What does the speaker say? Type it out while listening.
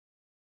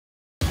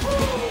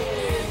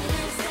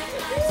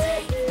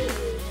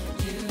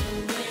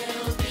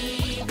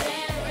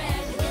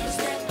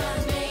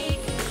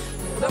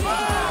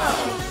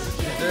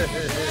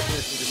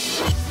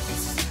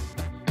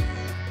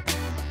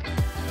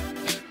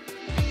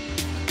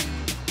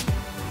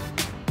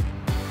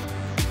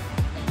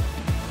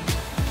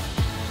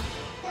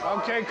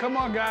Okay, come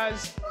on,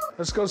 guys.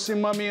 Let's go see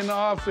Mommy in the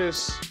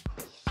office.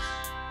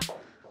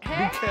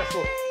 Hey, be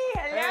careful.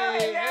 Hello.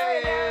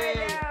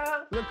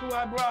 Look who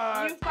I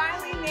brought. You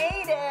finally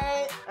made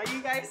it. Are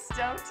you guys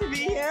stoked to be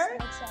here?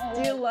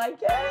 Do you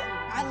like it?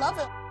 I love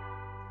it.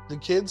 The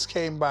kids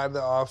came by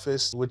the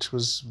office, which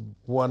was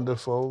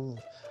wonderful.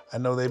 I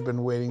know they've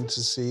been waiting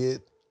to see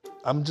it.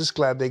 I'm just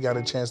glad they got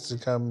a chance to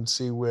come and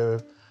see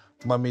where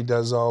Mommy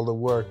does all the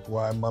work,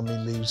 why Mommy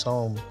leaves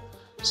home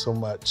so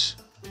much,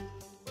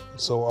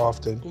 so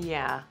often.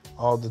 Yeah.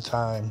 All the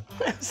time.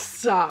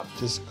 Stop.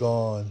 Just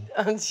gone.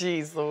 Oh,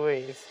 jeez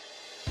Louise.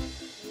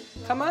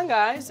 Come on,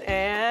 guys,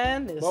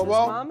 and this is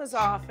Well. Mama's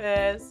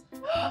office.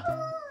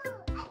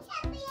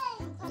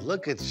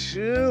 Look at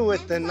you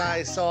with the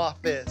nice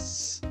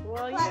office.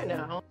 Well, you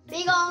know.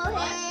 Big ol'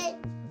 head.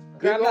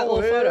 Grab that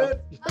little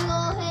photo. Big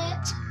ol' head.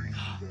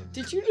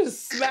 Did you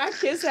just smack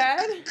his head?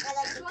 I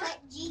like to cut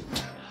G.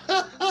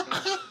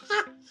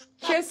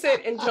 Kiss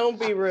it and don't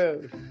be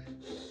rude.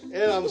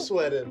 And I'm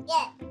sweating.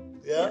 Yeah.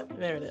 Yeah?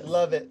 There it is.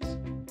 Love it.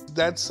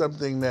 That's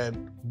something that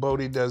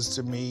Bodie does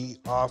to me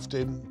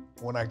often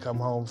when I come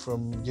home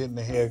from getting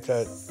a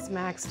haircut.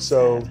 Smacks his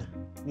So, head.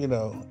 you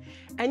know.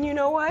 And you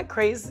know what?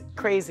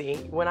 Crazy.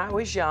 When I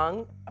was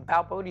young,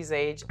 about Bodie's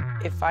age,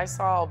 if I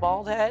saw a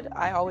bald head,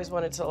 I always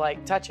wanted to,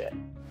 like, touch it.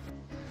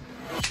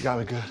 She got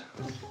me good.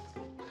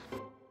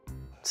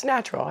 It's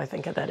natural, I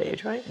think, at that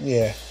age, right?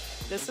 Yeah.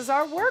 This is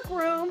our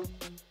workroom.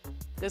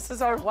 This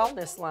is our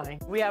wellness line.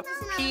 We have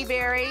pea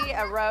berry,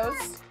 a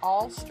roast,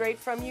 all straight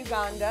from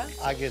Uganda.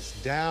 I gets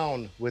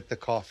down with the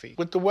coffee.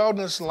 With the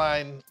wellness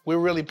line, we're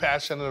really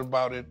passionate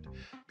about it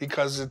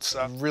because it's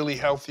a really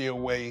healthier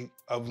way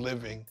of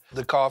living.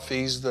 The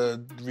coffees,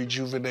 the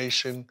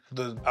rejuvenation,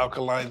 the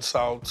alkaline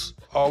salts,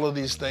 all of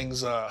these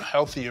things are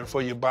healthier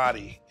for your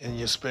body and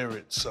your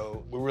spirit.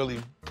 So we're really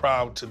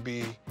proud to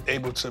be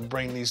able to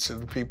bring these to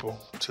the people,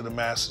 to the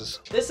masses.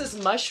 This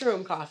is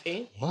mushroom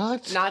coffee.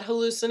 What? Not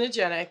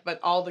hallucinogenic, but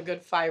all the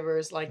good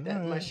fibers like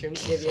that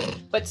mushrooms give you.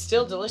 But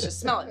still delicious.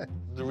 Smell it.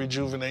 The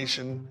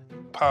rejuvenation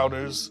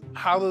powders,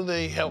 how do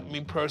they help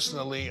me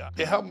personally?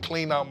 They help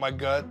clean out my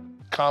gut,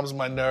 calms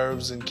my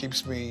nerves, and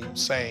keeps me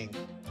sane.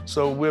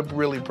 So we're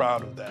really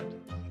proud of that.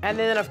 And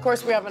then, of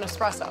course, we have an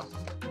espresso.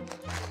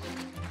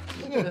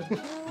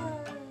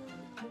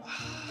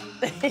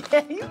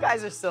 You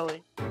guys are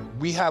silly.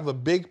 We have a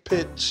big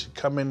pitch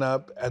coming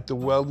up at the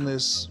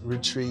Wellness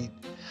Retreat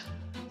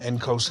in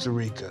Costa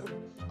Rica.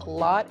 A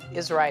lot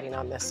is riding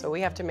on this, so we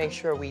have to make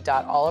sure we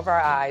dot all of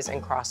our I's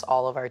and cross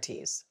all of our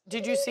T's.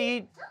 Did you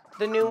see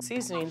the new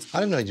seasonings? I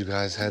didn't know you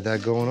guys had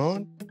that going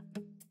on.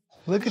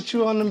 Look at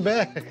you on them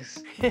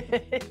bags.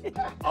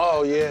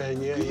 Oh, yeah.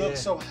 You look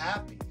so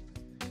happy.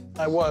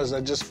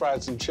 I just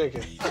fried some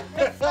chicken.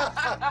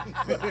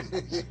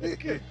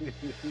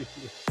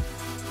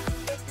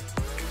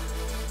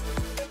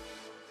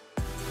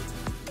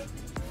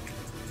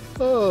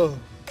 Oh,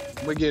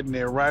 we're getting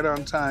there right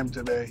on time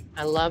today.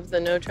 I love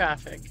the no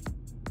traffic.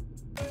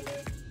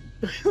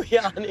 We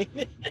all need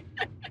it.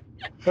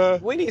 Huh?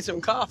 We need some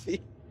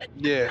coffee.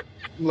 Yeah,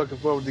 I'm looking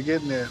forward to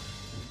getting there.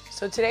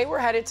 So today we're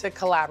headed to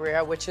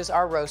Calabria, which is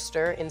our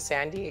roaster in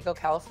San Diego,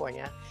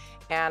 California.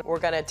 And we're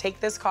gonna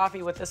take this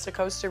coffee with us to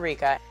Costa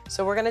Rica.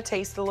 So we're gonna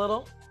taste a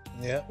little,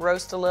 Yeah.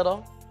 roast a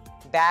little,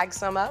 bag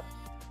some up,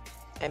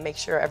 and make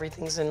sure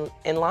everything's in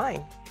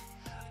line.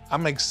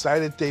 I'm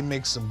excited they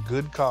make some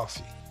good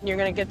coffee. You're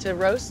gonna get to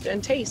roast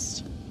and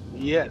taste.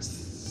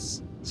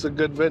 Yes, it's a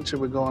good venture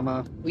we're going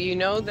on. Well, you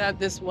know that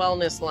this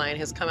wellness line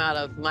has come out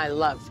of my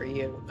love for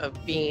you, of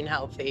being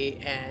healthy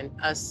and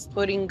us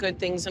putting good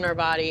things in our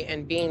body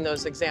and being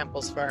those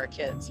examples for our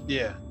kids.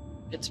 Yeah.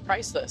 It's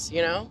priceless,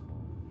 you know?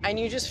 And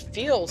you just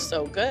feel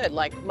so good,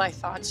 like my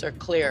thoughts are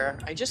clear.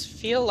 I just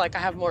feel like I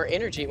have more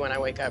energy when I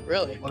wake up,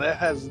 really. Well, that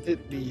hasn't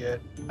hit me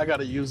yet. I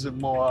gotta use it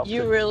more often.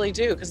 You really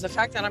do, because the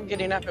fact that I'm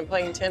getting up and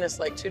playing tennis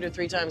like 2 to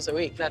 3 times a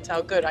week, that's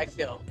how good I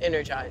feel,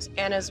 energized.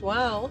 And as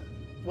well,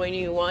 when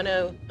you want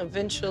to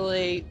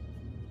eventually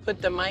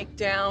put the mic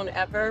down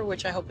ever,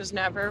 which I hope is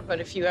never,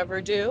 but if you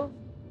ever do,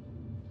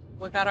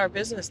 we got our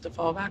business to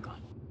fall back on.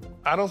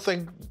 I don't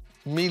think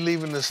me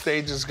leaving the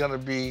stage is gonna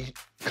be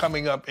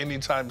coming up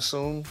anytime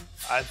soon.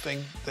 I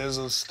think there's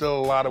still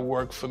a lot of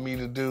work for me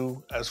to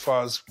do as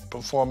far as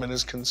performing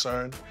is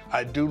concerned.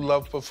 I do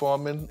love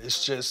performing.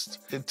 It's just,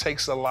 it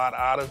takes a lot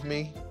out of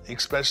me,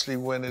 especially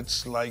when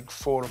it's like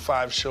 4 to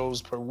 5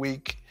 shows per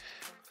week.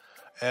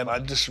 And I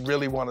just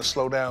really want to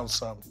slow down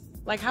some.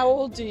 Like, how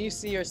old do you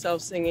see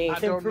yourself singing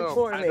and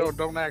performing?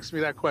 Don't ask me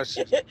that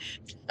question.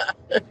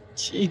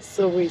 Jeez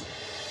Louise.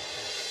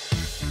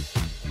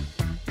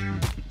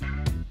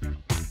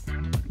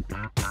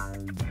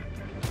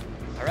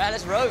 All right,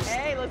 let's roast.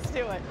 Hey, let's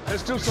do it.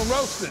 Let's do some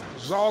roasting.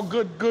 It's all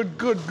good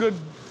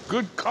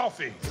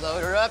coffee.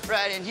 Load her up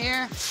right in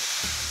here.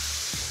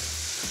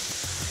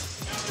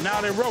 Now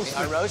they're We roasting.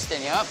 are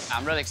roasting, yep.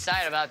 I'm really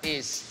excited about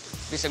these.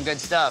 Be some good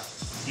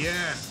stuff.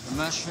 Yeah. The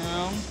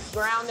mushroom,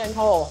 Ground and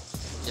whole.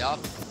 yep.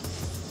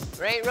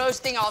 Great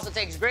roasting also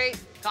takes great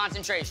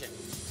concentration.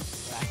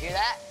 I hear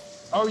that?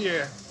 Oh,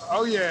 yeah.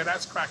 Oh, yeah,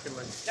 that's crackling.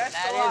 That's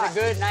That is a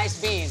good, nice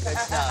bean. Good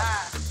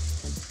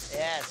stuff.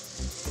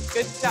 Yes.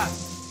 Good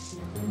stuff.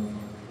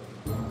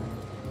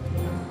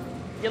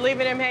 You're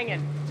leaving him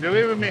hanging. You're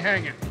leaving me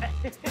hanging.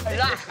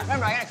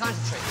 Remember, I gotta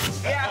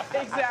concentrate. Yeah,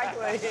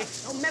 exactly.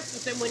 Don't mess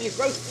with him when he's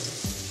roasting.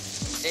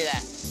 See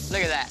that?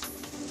 Look at that.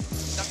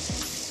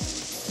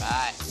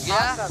 Right.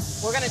 Yeah.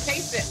 Awesome. We're gonna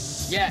taste it.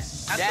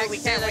 Yes. That's Jack, what we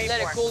can't wait let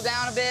it for. cool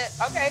down a bit.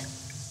 Okay.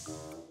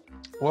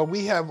 Well,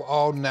 we have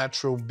all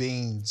natural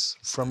beans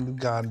from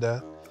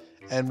Uganda.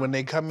 And when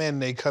they come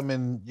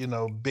in, you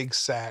know, big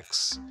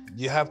sacks.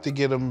 You have to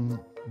get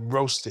them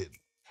roasted.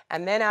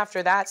 And then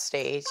after that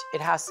stage, it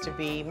has to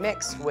be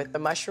mixed with the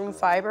mushroom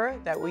fiber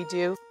that we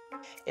do.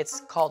 It's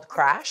called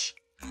crash.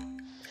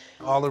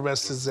 All the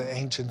rest is an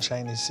ancient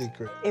Chinese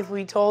secret. If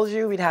we told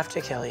you, we'd have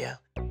to kill you.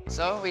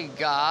 So we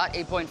got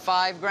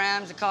 8.5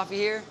 grams of coffee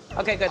here.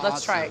 Okay, good. Let's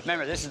Awesome. try it.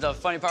 Remember, this is the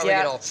funny part Yeah, where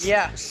you get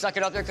all yeah. suck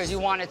it up there because you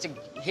want it to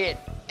hit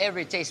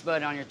every taste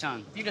bud on your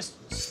tongue. You just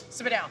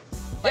spit it down.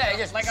 Yeah,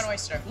 just like an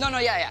oyster. No,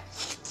 yeah.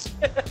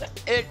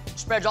 It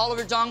spreads all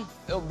over your tongue.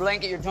 It'll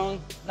blanket your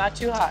tongue. Not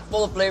too hot.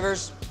 Full of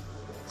flavors.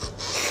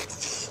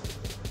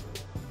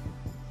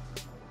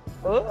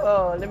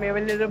 Oh, let me have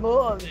a little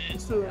more of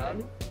this.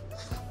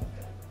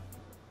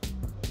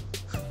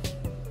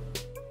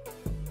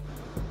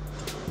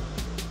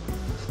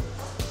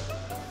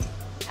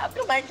 How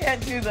come I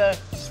can't do the,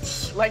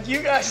 like you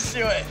guys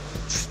do it?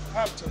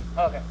 Have to.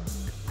 Okay.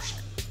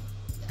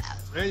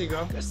 There you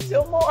go. There's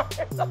still more.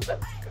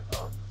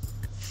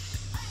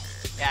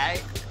 Yeah,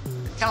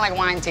 kind of like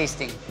wine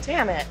tasting.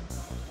 Damn it.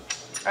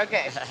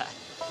 Okay.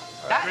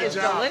 That Good is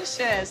job.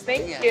 delicious.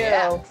 Thank you.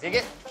 Yeah. Dig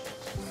it?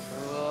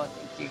 Cool.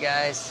 Thank you,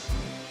 guys.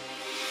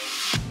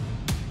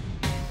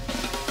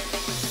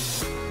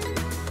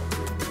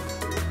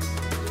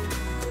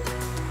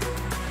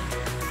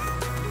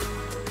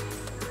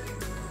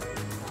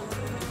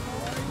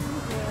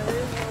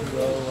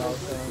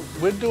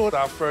 We're doing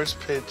our first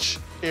pitch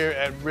here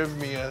at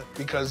Rivmia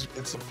because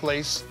it's a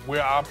place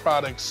where our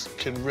products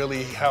can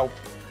really help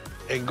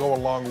and go a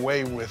long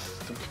way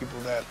with the people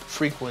that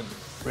frequent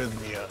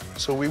Rivmia.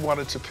 So we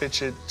wanted to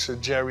pitch it to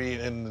Jerry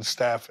and the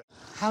staff.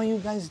 How are you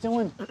guys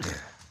doing?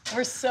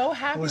 We're so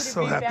happy to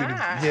be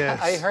back.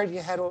 yes. I heard you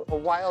had a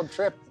wild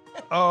trip.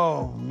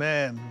 Oh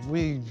man,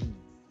 we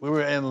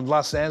were in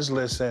Los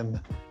Angeles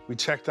and we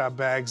checked our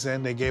bags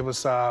in. They gave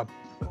us our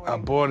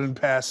boarding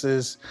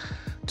passes,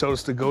 told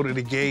us to go to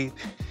the gate,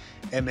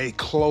 and they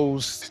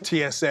closed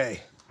TSA.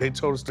 They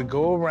told us to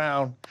go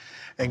around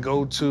and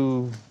go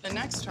to The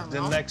next the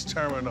terminal. next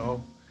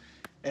terminal,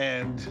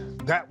 and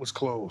that was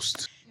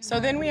closed. So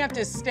then we have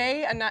to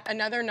stay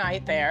another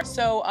night there.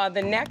 So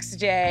the next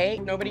day,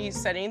 nobody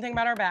said anything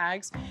about our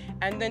bags.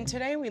 And then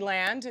today we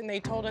land, and they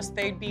told us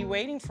they'd be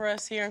waiting for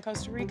us here in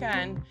Costa Rica,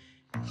 and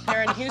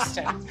they're in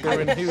Houston. Here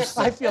in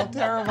Houston. I feel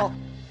terrible.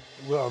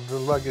 Well, the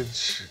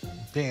luggage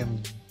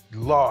being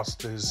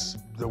lost is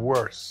the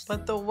worst.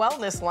 But the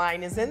wellness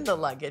line is in the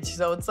luggage,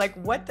 so it's like,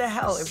 what the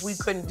hell if we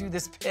couldn't do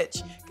this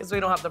pitch because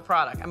we don't have the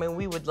product? I mean,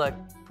 we would look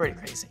pretty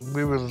crazy.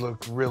 We would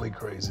look really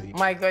crazy.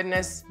 My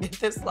goodness, get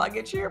this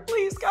luggage here,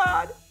 please,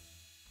 God.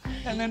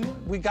 And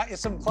then we got you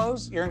some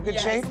clothes. You're in good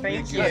Yes, shape?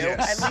 thank you.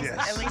 Yes, At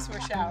yes. least we're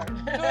showered.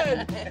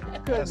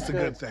 Good. That's the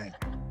good thing.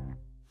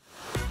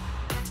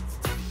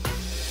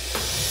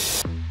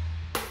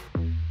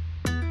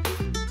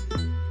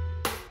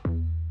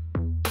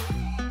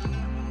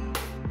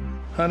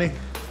 Honey,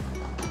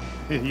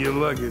 your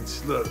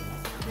luggage, look.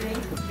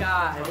 Thank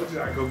God.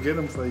 I go get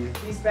them for you.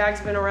 These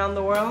bags been around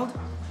the world?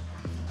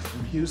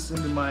 From Houston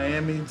to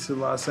Miami to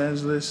Los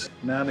Angeles,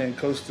 now they're in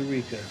Costa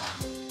Rica.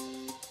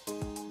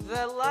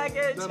 The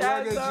luggage The has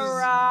luggage is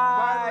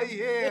arrived. finally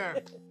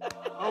here.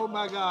 Oh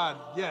my God,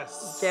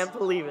 yes. Can't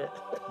believe it.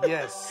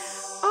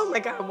 Yes. Oh my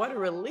God, what a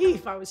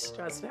relief. I was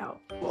stressed out.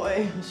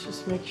 Boy, let's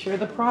just make sure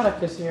the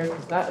product is here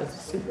because that is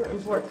super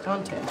important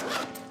content.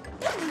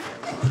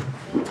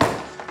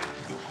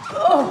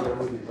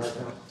 Oh.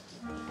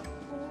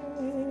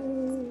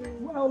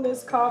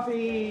 Wellness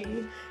coffee.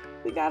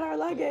 We got our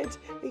luggage.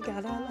 We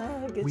got our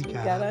luggage. We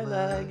got our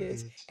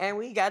luggage. And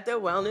we got the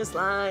wellness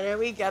line. And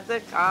we got the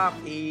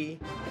coffee.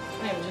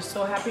 I'm just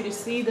so happy to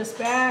see this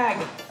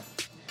bag.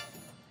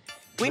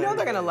 We know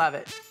they're gonna love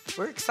it.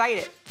 We're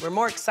excited. We're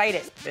more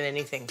excited than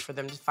anything for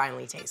them to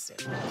finally taste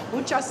it.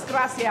 Muchas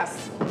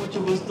gracias.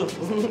 Mucho gusto.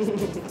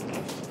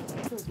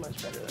 Feels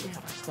much better than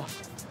our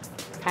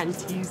stuff.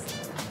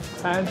 Panties.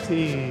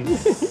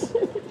 Panties.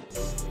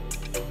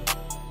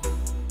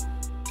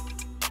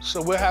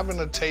 So we're having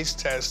a taste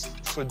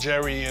test for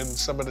Jerry and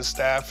some of the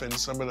staff and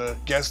some of the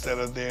guests that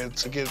are there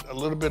to get a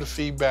little bit of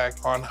feedback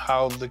on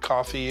how the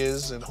coffee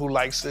is and who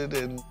likes it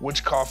and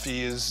which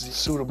coffee is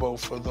suitable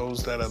for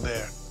those that are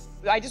there.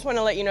 I just want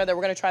to let you know that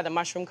we're going to try the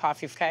mushroom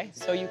coffee, okay?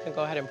 So you can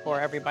go ahead and pour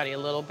everybody a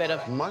little bit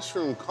of...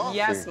 Mushroom coffee?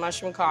 Yes,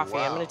 mushroom coffee.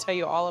 I'm Wow. going to tell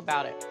you all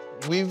about it.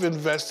 We've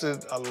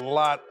invested a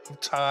lot of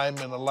time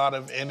and a lot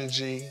of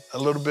energy, a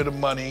little bit of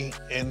money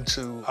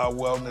into our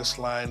wellness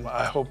line.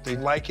 I hope they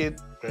like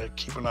it. We're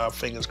keeping our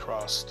fingers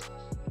crossed.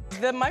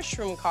 The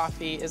mushroom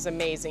coffee is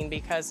amazing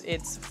because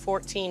it's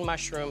 14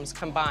 mushrooms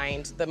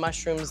combined, the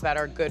mushrooms that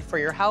are good for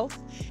your health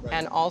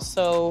and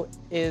also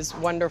is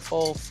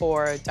wonderful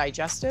for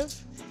digestive.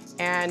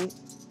 And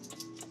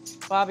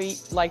Bobby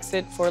likes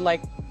it for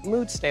like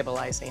mood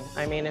stabilizing.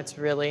 I mean, it's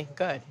really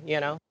good, you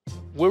know?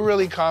 We're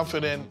really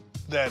confident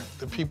that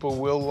the people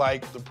will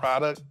like the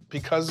product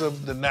because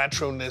of the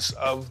naturalness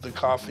of the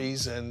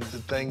coffees and the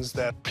things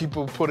that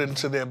people put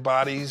into their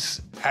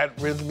bodies at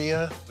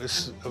Rhythmia.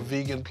 It's a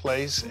vegan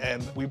place,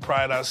 and we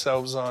pride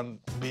ourselves on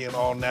being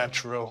all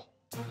natural.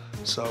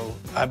 So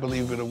I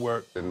believe it'll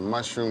work. And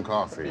mushroom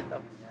coffee.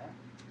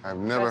 I've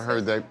never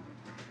heard that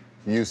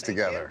used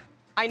together.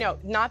 I know,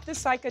 not the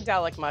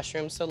psychedelic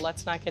mushroom, so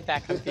let's not get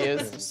that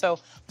confused. So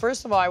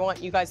first of all, I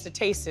want you guys to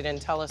taste it and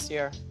tell us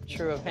your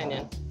true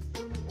opinion.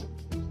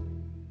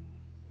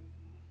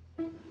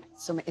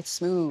 So it's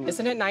smooth.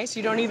 Isn't it nice?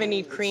 You don't even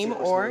need cream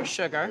or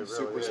sugar.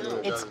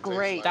 It's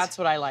great. That's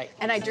what I like.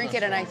 And I drink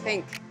it and I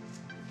think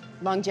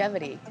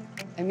longevity,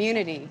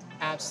 immunity.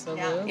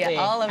 Absolutely. Yeah,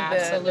 all of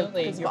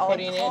Absolutely. the You're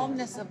putting the in.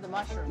 calmness of the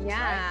mushrooms.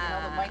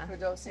 Yeah. Right? You know,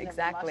 the microdosing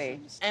exactly. of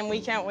the mushrooms. And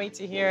we can't wait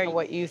to hear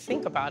what you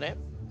think about it.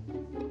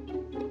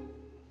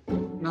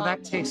 No,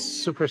 that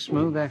tastes super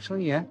smooth,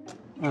 actually, yeah.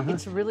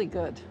 It's really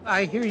good.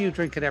 I hear you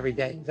drink it every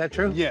day. Is that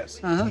true? Yes.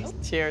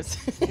 Cheers.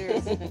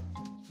 Cheers.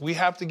 We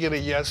have to get a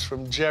yes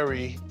from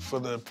Jerry for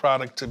the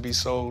product to be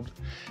sold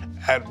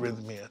at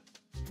Rhythmia.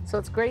 So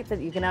it's great that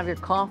you can have your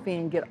coffee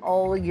and get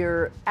all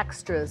your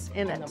extras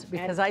in it,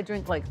 because I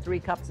drink like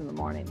 3 cups in the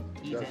morning.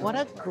 What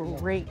a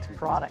great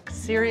product,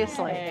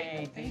 seriously.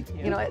 Hey, thank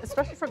you. You know,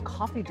 especially for a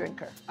coffee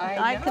drinker.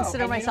 I know,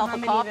 consider and you know myself how a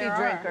many coffee there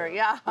are. drinker,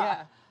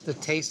 yeah. The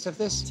taste of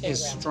this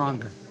is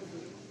stronger.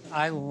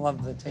 I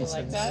love the taste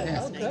like of this. that?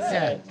 Yeah. Oh, good.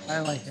 Yeah, I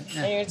like it. And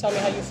Yeah. you're gonna tell me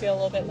how you feel a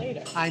little bit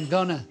later. I'm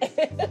gonna.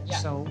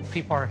 So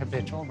people are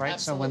habitual, right?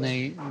 So when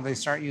they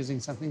start using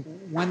something,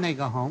 when they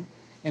go home,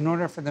 in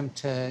order for them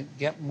to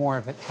get more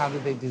of it, how do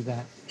they do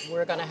that?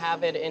 We're gonna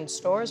have it in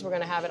stores. We're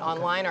gonna have it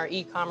online. Our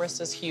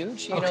e-commerce is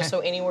huge. You know, Okay. so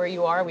anywhere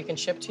you are, we can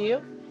ship to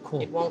you.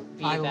 Cool. It won't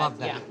be I that. love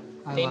that. Yeah.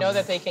 I They love know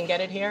that. that they can get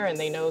it here, and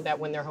they know that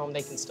when they're home,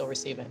 they can still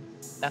receive it.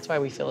 That's why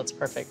we feel it's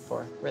perfect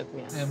for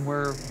Rhythmia. And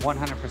we're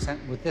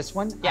 100% with this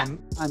one. Yeah.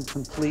 I'm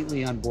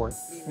completely on board.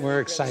 We're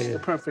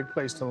excited. Perfect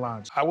place to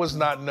launch. I was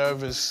not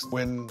nervous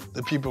when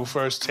the people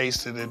first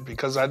tasted it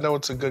because I know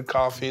it's a good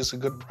coffee, it's a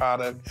good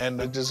product,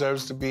 and it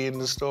deserves to be in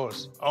the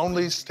stores.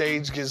 Only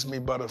stage gives me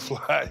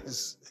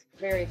butterflies.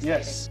 Very exciting.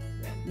 Yes.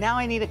 Now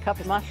I need a cup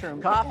of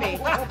mushroom coffee.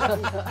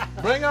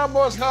 Bring out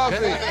more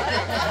coffee.